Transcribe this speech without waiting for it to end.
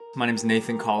My name is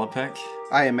Nathan Kolopek.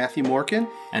 I am Matthew Morkin.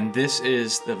 And this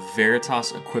is the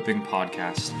Veritas Equipping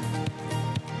Podcast.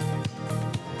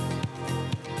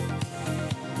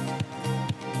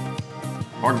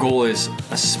 Our goal is,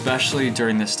 especially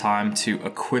during this time, to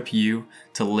equip you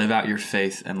to live out your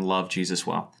faith and love Jesus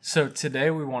well. So today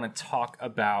we want to talk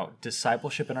about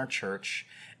discipleship in our church.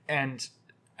 And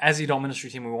as the adult ministry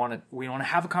team, we want to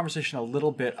have a conversation a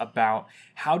little bit about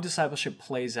how discipleship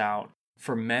plays out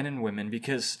for men and women,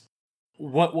 because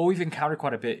what we've encountered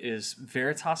quite a bit is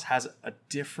Veritas has a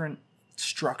different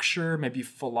structure, maybe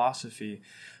philosophy,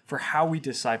 for how we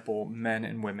disciple men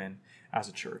and women as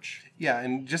a church. Yeah,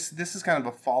 and just this is kind of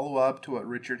a follow-up to what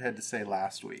Richard had to say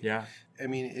last week. Yeah. I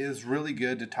mean, it is really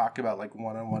good to talk about like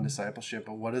one-on-one discipleship,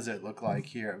 but what does it look like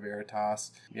here at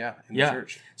Veritas? In the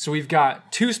church. So we've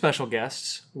got two special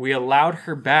guests. We allowed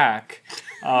her back.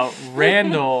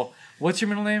 Randall, what's your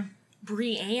middle name?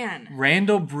 Brianne.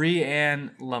 Randall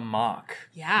Brianne Lamock.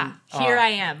 Yeah, here I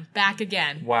am, back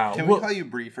again. Wow. Can we call you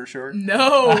Bree for short?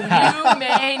 No, you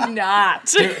may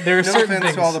not. There are No certain offense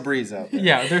things, to all the Brees out there.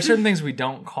 Yeah, there are certain things we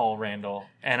don't call Randall,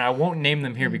 and I won't name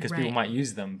them here because people might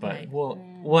use them, but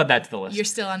we'll add that to the list. You're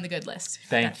still on the good list.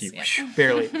 Thank you. Yeah.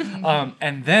 Barely.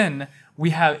 And then we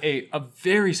have a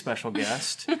very special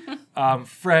guest,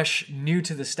 fresh, new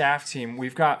to the staff team.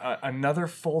 We've got another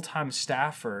full-time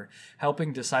staffer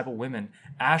helping disciple women.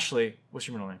 Ashley, what's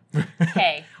your middle name?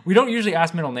 K. We don't usually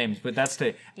ask middle names, but that's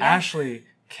today. Yeah. Ashley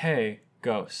K.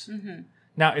 Goss. Mm-hmm.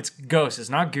 Now, it's Goss. It's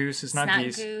not Goose. It's not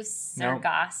Geese. It's not Goose or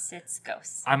Goss. It's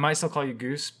Goss. I might still call you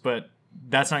Goose, but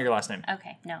that's not your last name.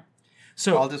 Okay, no.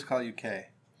 So I'll just call you K.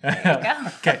 There you go.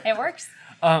 Okay. It works.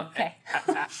 Okay.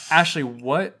 Ashley,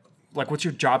 what's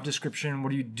your job description?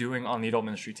 What are you doing on the adult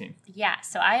ministry team? Yeah,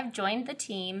 so I have joined the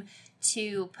team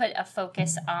to put a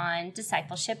focus on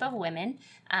discipleship of women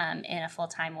in a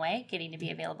full-time way, getting to be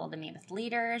available to meet with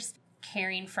leaders,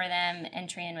 caring for them,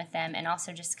 entering in with them, and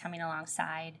also just coming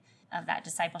alongside of that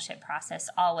discipleship process,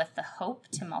 all with the hope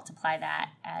to multiply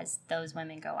that as those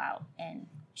women go out and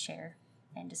share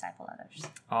and disciple others.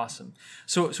 Awesome.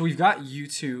 So we've got you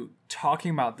two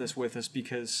talking about this with us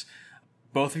because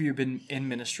both of you have been in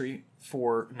ministry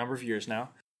for a number of years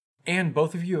now. And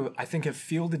both of you, I think, have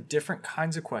fielded different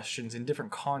kinds of questions in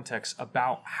different contexts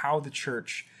about how the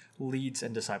church leads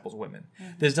and disciples women.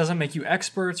 Mm-hmm. This doesn't make you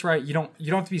experts, right? You don't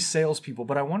have to be salespeople,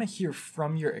 but I want to hear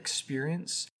from your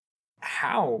experience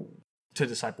how to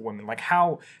disciple women, like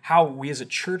how we as a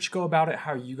church go about it,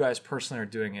 how you guys personally are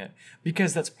doing it,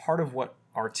 because that's part of what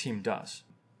our team does.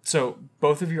 So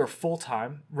both of you are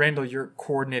full-time. Randall, you're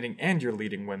coordinating and you're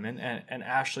leading women. And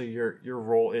Ashley, your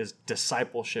role is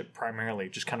discipleship primarily,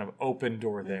 just kind of open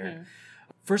door there. Mm-hmm.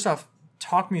 First off,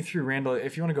 talk me through, Randall,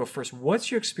 if you want to go first,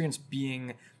 what's your experience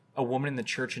being a woman in the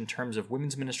church in terms of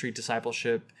women's ministry,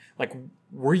 discipleship? Like,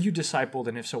 were you discipled?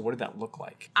 And if so, what did that look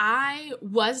like? I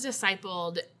was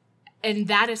discipled, and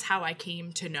that is how I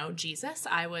came to know Jesus.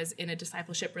 I was in a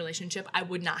discipleship relationship. I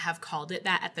would not have called it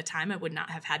that at the time. I would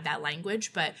not have had that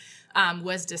language, but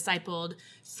was discipled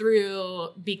through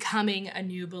becoming a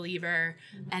new believer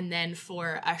and then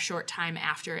for a short time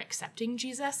after accepting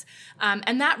Jesus.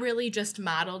 And that really just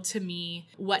modeled to me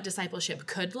what discipleship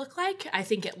could look like. I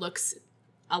think it looks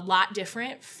a lot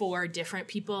different for different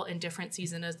people in different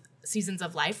seasons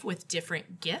of life with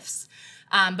different gifts.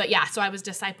 But yeah, so I was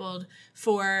discipled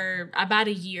for about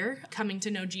a year, coming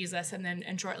to know Jesus,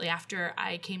 and shortly after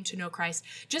I came to know Christ,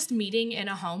 just meeting in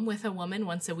a home with a woman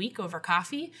once a week over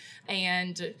coffee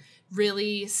and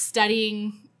really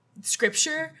studying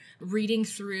Scripture, reading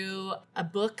through a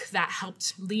book that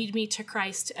helped lead me to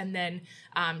Christ, and then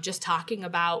just talking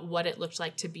about what it looked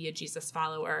like to be a Jesus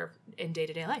follower in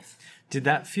day-to-day life. Did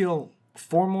that feel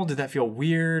formal? Did that feel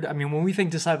weird? I mean, when we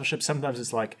think discipleship, sometimes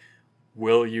it's like,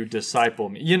 will you disciple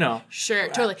me? You know. Sure,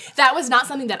 totally. That was not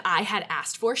something that I had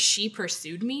asked for. She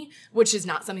pursued me, which is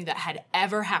not something that had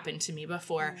ever happened to me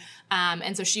before.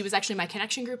 And so she was actually my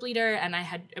connection group leader, and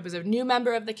it was a new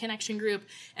member of the connection group.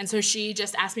 And so she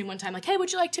just asked me one time, like, hey,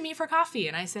 would you like to meet for coffee?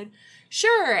 And I said,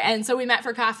 sure. And so we met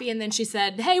for coffee, and then she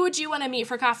said, hey, would you want to meet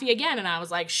for coffee again? And I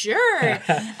was like, sure.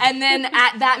 And then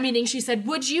at that meeting, she said,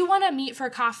 would you want to meet for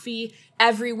coffee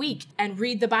every week and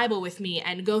read the Bible with me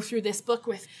and go through this book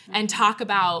and talk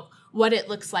about what it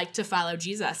looks like to follow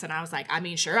Jesus? And I was like, I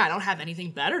mean, sure, I don't have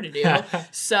anything better to do,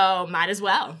 so might as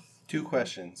well. 2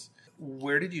 questions.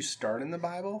 Where did you start in the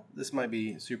Bible? This might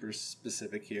be super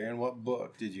specific here. And what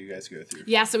book did you guys go through?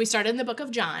 Yeah, so we started in the book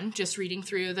of John, just reading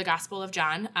through the Gospel of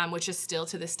John, which is still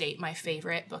to this date my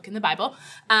favorite book in the Bible.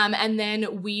 And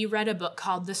then we read a book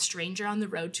called The Stranger on the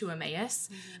Road to Emmaus,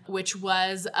 which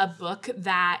was a book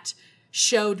that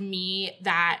showed me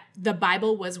that the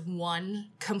Bible was one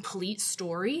complete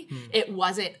story. It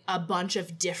wasn't a bunch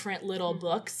of different little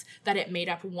books, that it made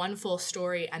up one full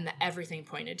story and that everything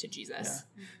pointed to Jesus.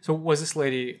 Yeah. So was this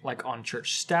lady like on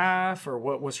church staff, or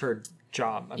what was her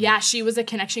job? I mean, Yeah, she was a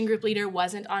connection group leader,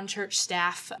 wasn't on church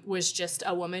staff, was just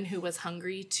a woman who was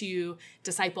hungry to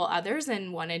disciple others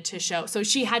and wanted to show. So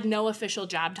she had no official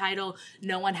job title.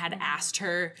 No one had asked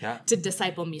her to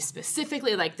disciple me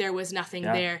specifically. Like, there was nothing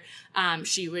there.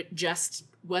 She just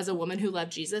was a woman who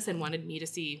loved Jesus and wanted to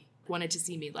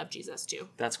see me love Jesus too.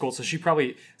 That's cool. So she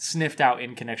probably sniffed out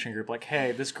in connection group, like,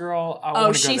 hey, this girl, I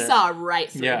want to go she there. saw right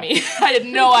through me. I had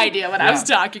no idea what I was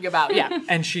talking about. Yeah.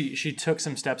 And she took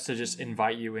some steps to just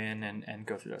invite you in and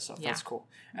go through that stuff. Yeah. That's cool.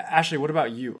 Ashley, what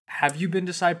about you? Have you been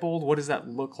discipled? What does that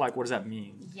look like? What does that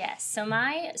mean? Yes. So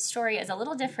my story is a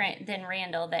little different than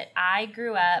Randall, that I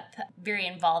grew up very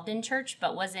involved in church,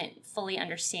 but wasn't fully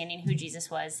understanding who Jesus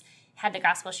was. Had the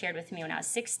gospel shared with me when I was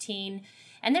 16.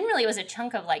 And then really it was a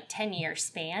chunk of like 10-year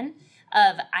span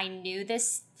of I knew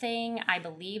this thing, I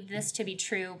believed this to be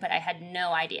true, but I had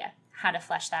no idea how to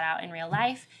flesh that out in real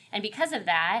life. And because of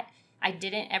that, I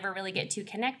didn't ever really get too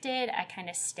connected. I kind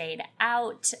of stayed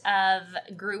out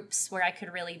of groups where I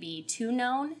could really be too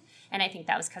known. And I think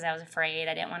that was because I was afraid.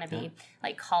 I didn't want to be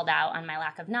like called out on my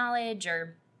lack of knowledge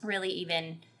or really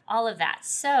even all of that.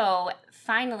 So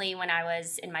finally, when I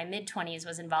was in my mid-20s,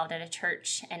 was involved at a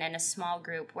church and in a small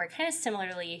group where, kind of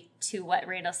similarly to what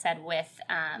Randall said, with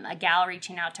a gal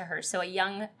reaching out to her. So a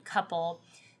young couple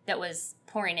that was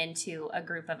pouring into a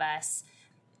group of us.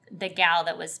 The gal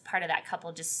that was part of that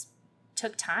couple just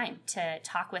took time to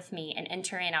talk with me and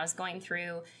enter in. I was going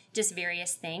through just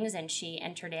various things, and she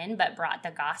entered in, but brought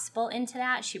the gospel into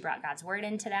that. She brought God's word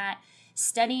into that.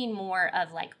 Studying more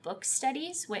of like book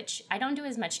studies, which I don't do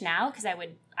as much now because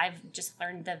I've just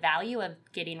learned the value of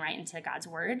getting right into God's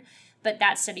word. But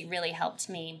that study really helped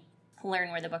me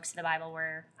learn where the books of the Bible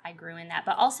were. I grew in that,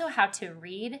 but also how to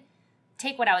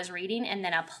take what I was reading and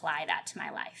then apply that to my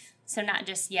life. So not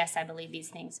just, yes, I believe these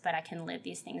things, but I can live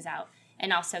these things out.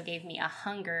 And also gave me a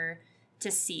hunger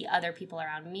to see other people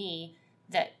around me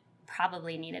that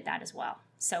probably needed that as well.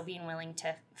 So being willing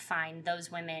to find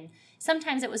those women,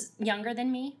 sometimes it was younger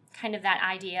than me, kind of that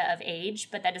idea of age,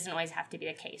 but that doesn't always have to be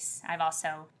the case. I've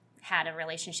also had a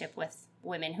relationship with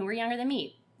women who were younger than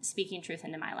me, speaking truth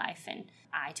into my life, and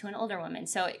I to an older woman.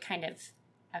 So it kind of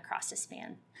across a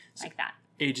span like that.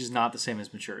 Age is not the same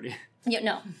as maturity. Yeah,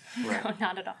 no, Right. no,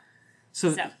 not at all.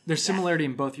 So there's similarity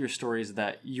in both your stories,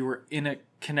 that you were in a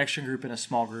connection group, in a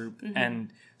small group,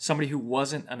 and somebody who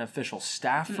wasn't an official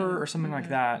staffer or something like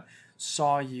that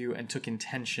saw you and took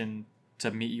intention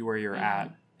to meet you where you're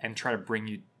at and try to bring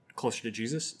you closer to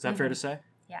Jesus. Is that fair to say?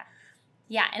 Yeah.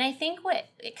 Yeah, and I think what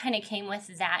it kind of came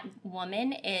with that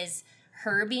woman is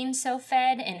her being so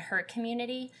fed in her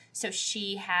community, so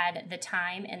she had the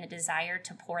time and the desire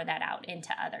to pour that out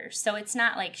into others. So it's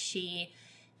not like she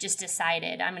just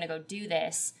decided, I'm going to go do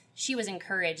this. She was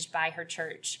encouraged by her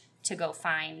church to go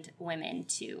find women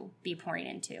to be pouring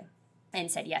into, and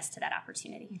said yes to that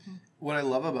opportunity. What I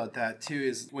love about that too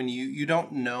is when you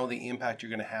don't know the impact you're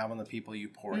going to have on the people you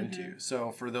pour into.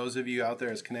 So for those of you out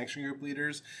there as connection group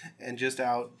leaders and just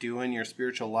out doing your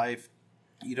spiritual life,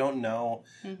 you don't know.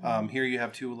 Here you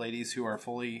have two ladies who are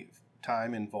fully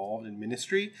time involved in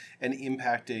ministry and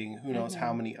impacting who knows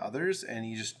how many others, and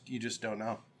you just don't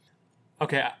know.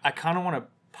 Okay, I kind of want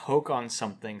to poke on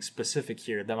something specific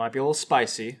here that might be a little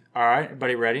spicy. All right,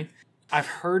 everybody ready? I've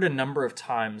heard a number of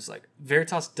times, like,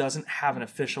 Veritas doesn't have an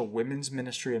official women's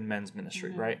ministry and men's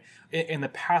ministry, right? In the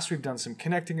past, we've done some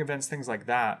connecting events, things like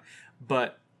that,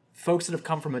 but folks that have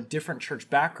come from a different church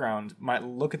background might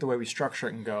look at the way we structure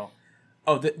it and go,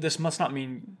 oh, this must not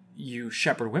mean you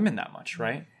shepherd women that much,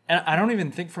 right? And I don't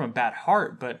even think from a bad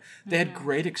heart, but they had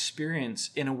great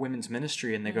experience in a women's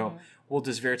ministry, and they go, well,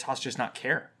 does Veritas just not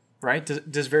care, right?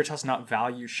 Does Veritas not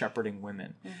value shepherding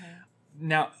women?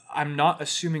 Now, I'm not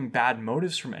assuming bad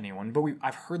motives from anyone, but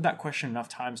I've heard that question enough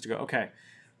times to go, okay,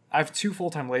 I have two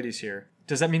full-time ladies here.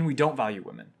 Does that mean we don't value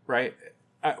women, right?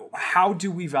 How do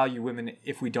we value women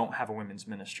if we don't have a women's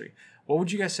ministry? What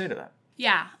would you guys say to that?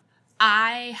 Yeah.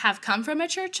 I have come from a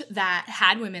church that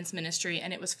had women's ministry,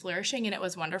 and it was flourishing and it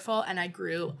was wonderful, and I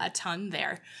grew a ton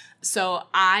there. So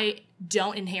I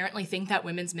don't inherently think that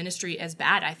women's ministry is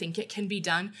bad. I think it can be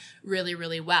done really,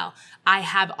 really well. I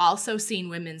have also seen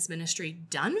women's ministry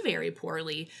done very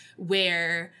poorly,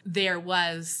 where there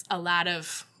was a lot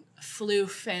of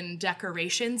floof and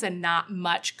decorations and not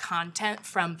much content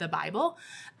from the Bible.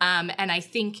 And I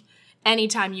think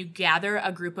anytime you gather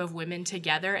a group of women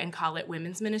together and call it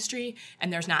women's ministry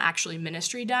and there's not actually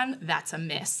ministry done, that's a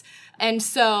miss. And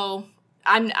so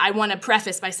I want to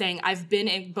preface by saying I've been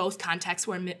in both contexts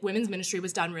where women's ministry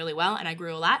was done really well and I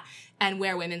grew a lot, and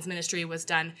where women's ministry was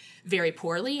done very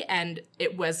poorly and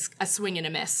it was a swing and a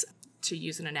miss. To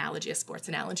use an analogy, a sports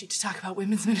analogy, to talk about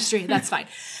women's ministry, that's fine.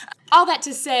 All that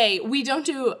to say, we don't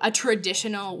do a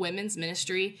traditional women's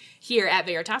ministry here at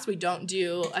Veritas. We don't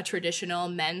do a traditional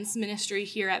men's ministry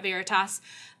here at Veritas.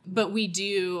 But we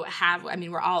do have,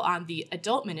 we're all on the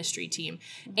adult ministry team.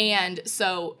 And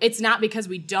so it's not because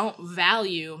we don't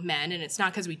value men, and it's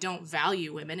not because we don't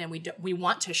value women, and we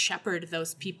want to shepherd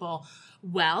those people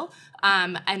well.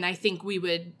 And I think we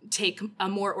would take a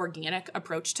more organic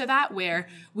approach to that, where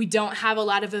we don't have a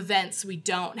lot of events. We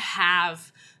don't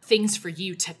have things for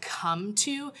you to come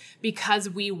to, because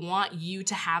we want you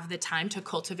to have the time to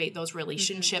cultivate those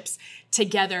relationships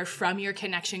together from your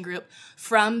connection group,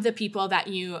 from the people that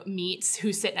you meet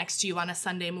who sit next to you on a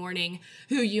Sunday morning,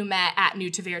 who you met at New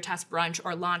to Veritas brunch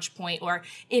or Launch Point or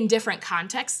in different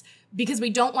contexts, because we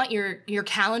don't want your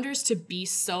calendars to be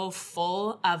so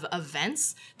full of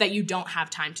events that you don't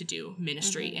have time to do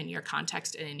ministry in your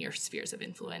context and in your spheres of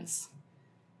influence.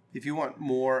 If you want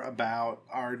more about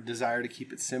our desire to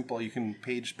keep it simple, you can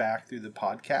page back through the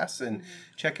podcast and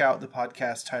check out the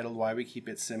podcast titled Why We Keep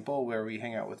It Simple, where we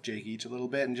hang out with Jake each a little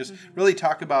bit and just really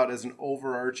talk about, as an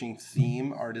overarching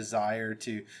theme, our desire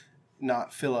to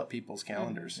not fill up people's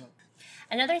calendars.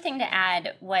 Another thing to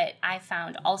add, what I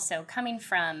found also coming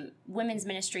from women's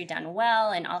ministry done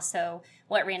well, and also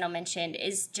what Randall mentioned,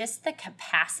 is just the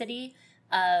capacity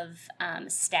of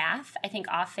staff. I think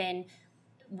often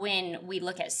when we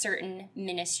look at certain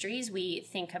ministries, we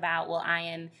think about, well, I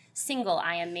am single,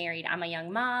 I am married, I'm a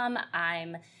young mom,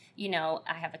 I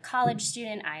have a college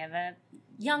student, I have a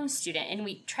young student, and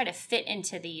we try to fit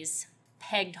into these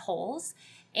pegged holes,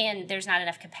 and there's not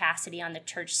enough capacity on the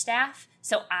church staff.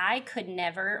 So I could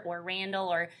never, or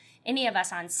Randall, or any of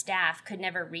us on staff could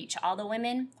never reach all the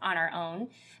women on our own.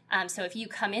 So if you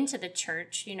come into the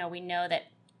church, we know that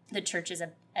the church is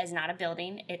not a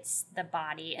building, it's the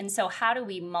body. And so how do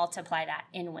we multiply that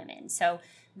in women? So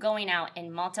going out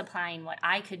and multiplying what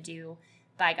I could do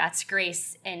by God's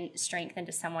grace and strength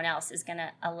into someone else is going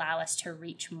to allow us to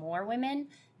reach more women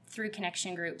through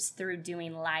connection groups, through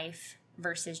doing life,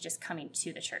 versus just coming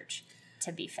to the church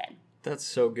to be fed. That's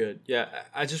so good. Yeah,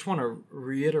 I just want to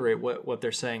reiterate what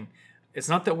they're saying. It's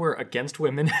not that we're against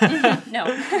women.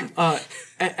 No.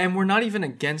 And we're not even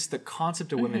against the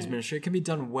concept of women's ministry. It can be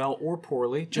done well or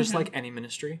poorly, just like any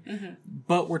ministry.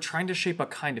 But we're trying to shape a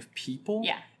kind of people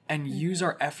and use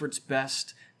our efforts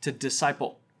best to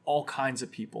disciple all kinds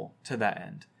of people to that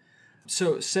end.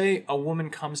 So say a woman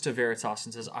comes to Veritas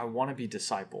and says, I want to be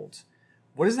discipled.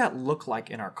 What does that look like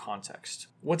in our context?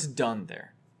 What's done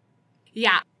there?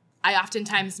 Yeah. I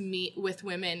oftentimes meet with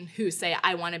women who say,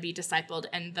 I want to be discipled.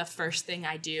 And the first thing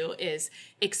I do is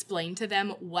explain to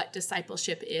them what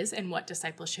discipleship is and what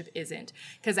discipleship isn't.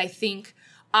 Because I think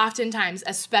oftentimes,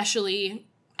 especially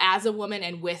as a woman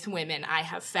and with women, I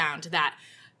have found that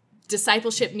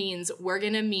discipleship means we're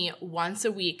going to meet once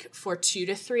a week for 2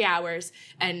 to 3 hours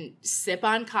and sip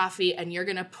on coffee, and you're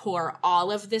going to pour all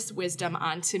of this wisdom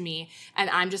onto me, and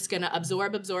I'm just going to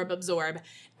absorb.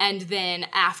 And then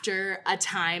after a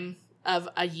time of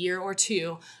a year or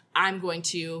two, I'm going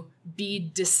to be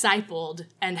discipled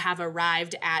and have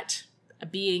arrived at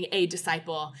being a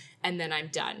disciple, and then I'm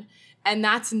done. And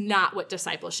that's not what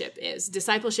discipleship is.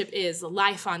 Discipleship is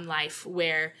life on life,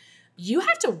 where you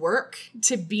have to work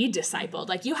to be discipled.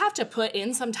 Like, you have to put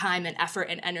in some time and effort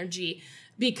and energy,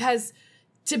 because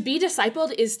to be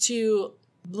discipled is to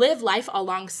live life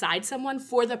alongside someone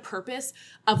for the purpose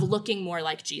of looking more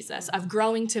like Jesus, of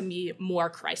growing to be more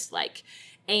Christ-like.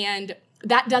 And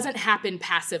that doesn't happen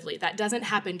passively. That doesn't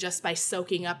happen just by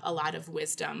soaking up a lot of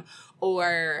wisdom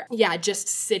or, just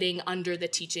sitting under the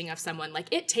teaching of someone. Like,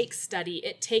 it takes study,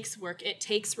 it takes work, it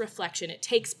takes reflection, it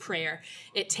takes prayer,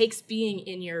 it takes being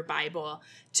in your Bible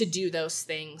to do those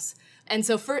things. And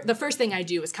so the first thing I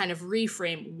do is kind of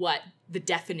reframe what the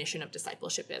definition of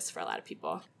discipleship is for a lot of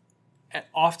people. And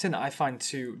often I find,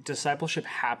 too, discipleship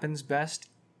happens best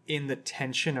in the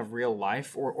tension of real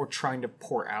life or trying to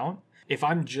pour out. If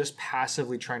I'm just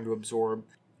passively trying to absorb,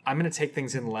 I'm going to take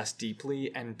things in less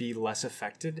deeply and be less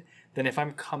affected than if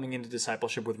I'm coming into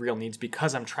discipleship with real needs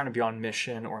because I'm trying to be on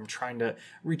mission or I'm trying to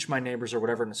reach my neighbors or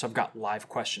whatever. And so I've got live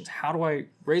questions. How do I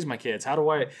raise my kids? How do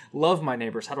I love my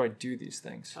neighbors? How do I do these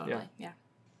things? Totally. Yeah.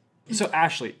 So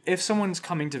Ashley, if someone's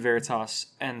coming to Veritas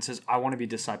and says, I want to be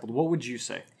discipled, what would you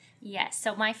say? Yes.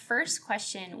 So my first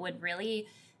question would really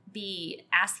be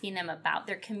asking them about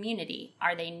their community.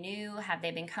 Are they new? Have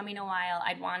they been coming a while?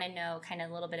 I'd want to know kind of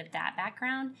a little bit of that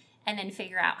background, and then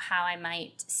figure out how I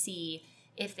might see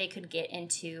if they could get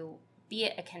into, be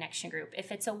it a connection group,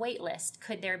 if it's a wait list,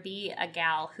 could there be a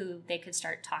gal who they could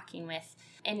start talking with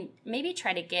and maybe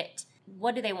try to get,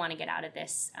 what do they want to get out of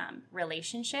this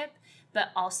relationship, but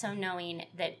also knowing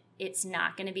that it's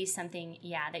not going to be something,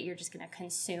 that you're just going to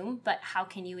consume, but how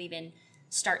can you even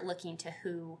start looking to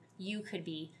who you could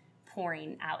be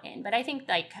pouring out in. But I think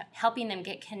like helping them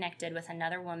get connected with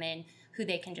another woman who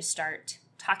they can just start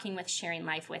talking with, sharing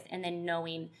life with, and then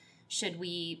knowing, should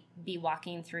we be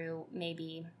walking through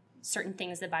maybe certain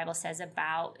things the Bible says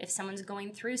about if someone's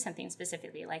going through something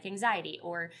specifically like anxiety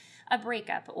or a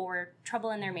breakup or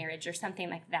trouble in their marriage or something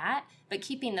like that, but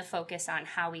keeping the focus on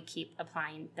how we keep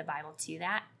applying the Bible to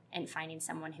that and finding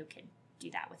someone who could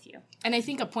do that with you. And I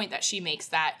think a point that she makes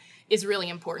that is really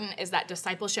important is that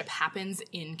discipleship happens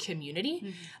in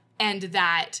community, and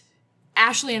that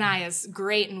Ashley and I, as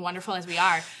great and wonderful as we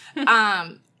are,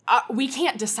 we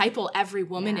can't disciple every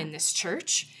woman in this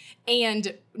church.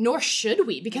 And nor should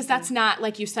we, because that's not,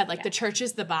 like you said, like the church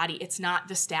is the body. It's not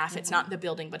the staff. It's not the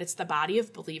building, but it's the body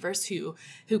of believers who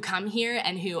come here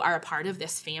and who are a part of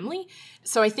this family.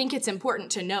 So I think it's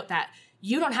important to note that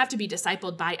you don't have to be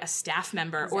discipled by a staff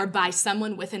member or by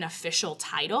someone with an official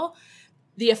title.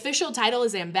 The official title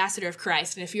is Ambassador of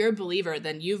Christ. And if you're a believer,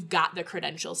 then you've got the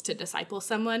credentials to disciple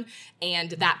someone.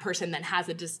 And that person then has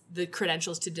the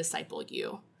credentials to disciple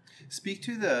you. Speak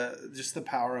to the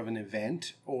power of an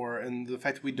event, and the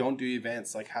fact that we don't do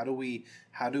events. Like how do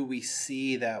we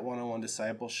see that one-on-one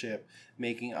discipleship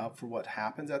making up for what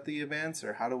happens at the events,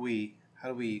 or how do we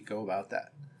go about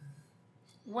that?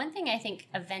 One thing I think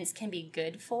events can be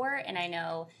good for, and I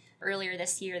know earlier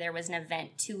this year there was an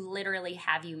event to literally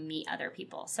have you meet other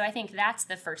people. So I think that's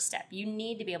the first step. You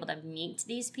need to be able to meet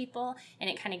these people, and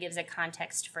it kind of gives a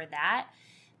context for that.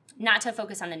 Not to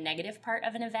focus on the negative part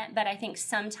of an event, but I think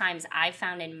sometimes I've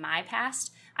found in my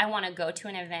past, I want to go to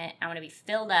an event, I want to be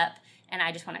filled up, and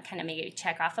I just want to kind of maybe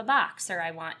check off a box, or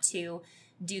I want to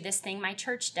do this thing my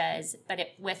church does, but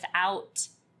without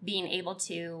being able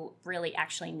to really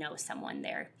actually know someone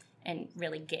there and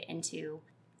really get into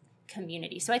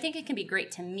community. So I think it can be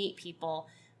great to meet people,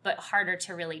 but harder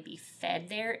to really be fed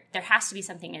there. There has to be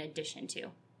something in addition to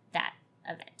that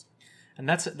event. And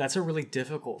that's a really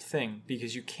difficult thing,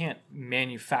 because you can't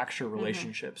manufacture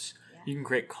relationships. You can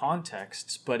create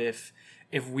contexts, but if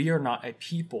we are not a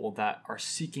people that are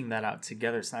seeking that out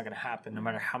together, it's not going to happen no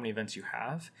matter how many events you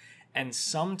have. And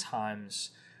sometimes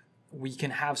we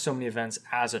can have so many events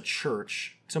as a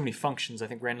church, so many functions. I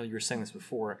think, Randall, you were saying this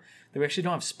before, that we actually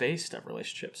don't have space to have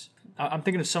relationships. I'm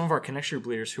thinking of some of our connection group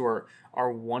leaders who are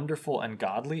wonderful and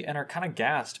godly and are kind of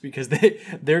gassed because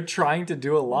they're trying to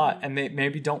do a lot, and they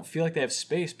maybe don't feel like they have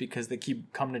space because they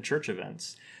keep coming to church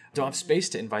events. Don't have space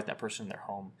to invite that person in their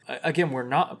home. Again, we're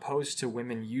not opposed to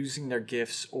women using their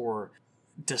gifts or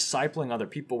discipling other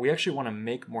people. We actually want to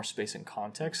make more space and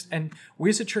context, and we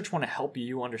as a church want to help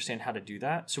you understand how to do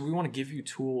that. So we want to give you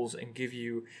tools and give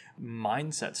you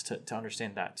mindsets to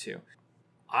understand that too.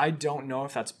 I don't know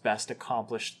if that's best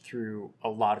accomplished through a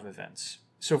lot of events.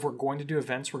 So if we're going to do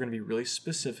events, we're going to be really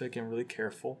specific and really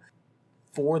careful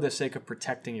for the sake of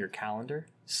protecting your calendar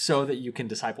so that you can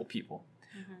disciple people.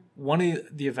 One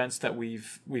of the events that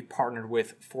we've partnered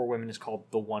with for women is called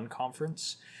the One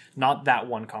Conference. Not that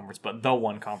one conference, but the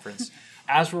One Conference.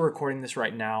 As we're recording this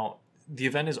right now, the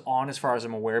event is on as far as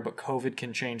I'm aware, but COVID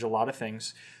can change a lot of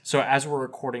things. So as we're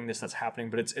recording this, that's happening.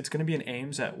 But it's going to be in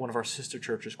Ames at one of our sister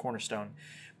churches, Cornerstone.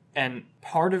 And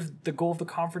part of the goal of the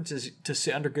conference is to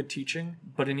sit under good teaching,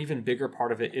 but an even bigger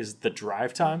part of it is the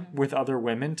drive time with other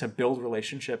women to build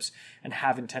relationships and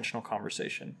have intentional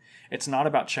conversation. It's not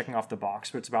about checking off the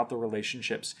box, but it's about the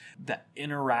relationships that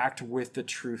interact with the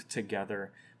truth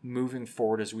together, moving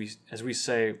forward as we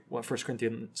say what 1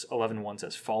 Corinthians 11:1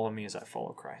 says, follow me as I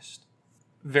follow Christ.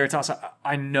 Veritas,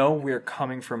 I know we're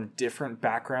coming from different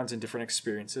backgrounds and different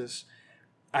experiences.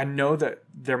 I know that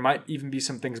there might even be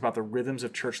some things about the rhythms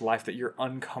of church life that you're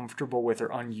uncomfortable with or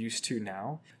unused to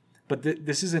now. But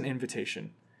this is an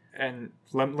invitation. And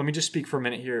let me just speak for a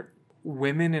minute here.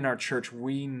 Women in our church,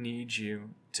 we need you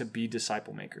to be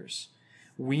disciple makers.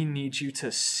 We need you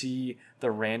to see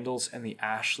the Randalls and the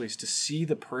Ashleys, to see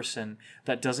the person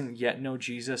that doesn't yet know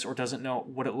Jesus or doesn't know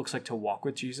what it looks like to walk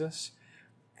with Jesus,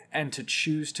 and to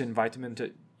choose to invite them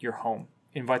into your home,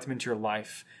 invite them into your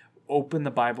life. Open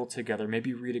the Bible together,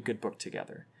 maybe read a good book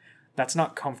together. That's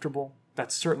not comfortable.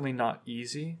 That's certainly not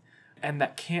easy. And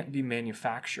that can't be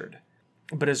manufactured.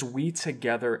 But as we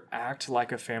together act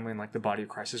like a family and like the body of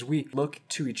Christ, as we look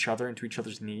to each other and to each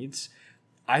other's needs,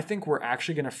 I think we're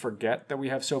actually going to forget that we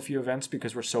have so few events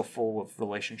because we're so full of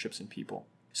relationships and people.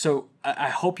 So I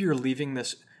hope you're leaving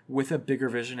this with a bigger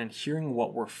vision and hearing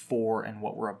what we're for and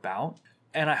what we're about.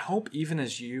 And I hope even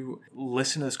as you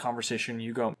listen to this conversation,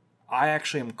 you go, I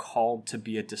actually am called to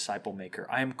be a disciple maker.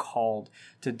 I am called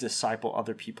to disciple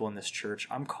other people in this church.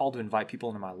 I'm called to invite people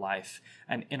into my life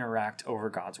and interact over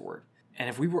God's word. And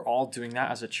if we were all doing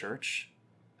that as a church,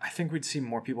 I think we'd see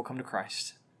more people come to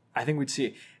Christ. I think we'd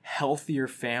see healthier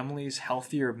families,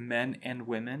 healthier men and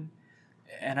women.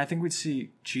 And I think we'd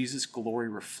see Jesus' glory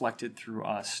reflected through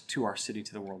us to our city,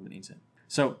 to the world that needs it.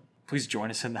 So please join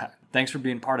us in that. Thanks for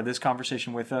being part of this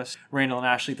conversation with us. Randall and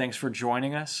Ashley, thanks for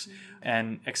joining us,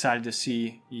 and excited to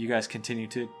see you guys continue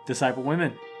to disciple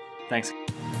women. Thanks.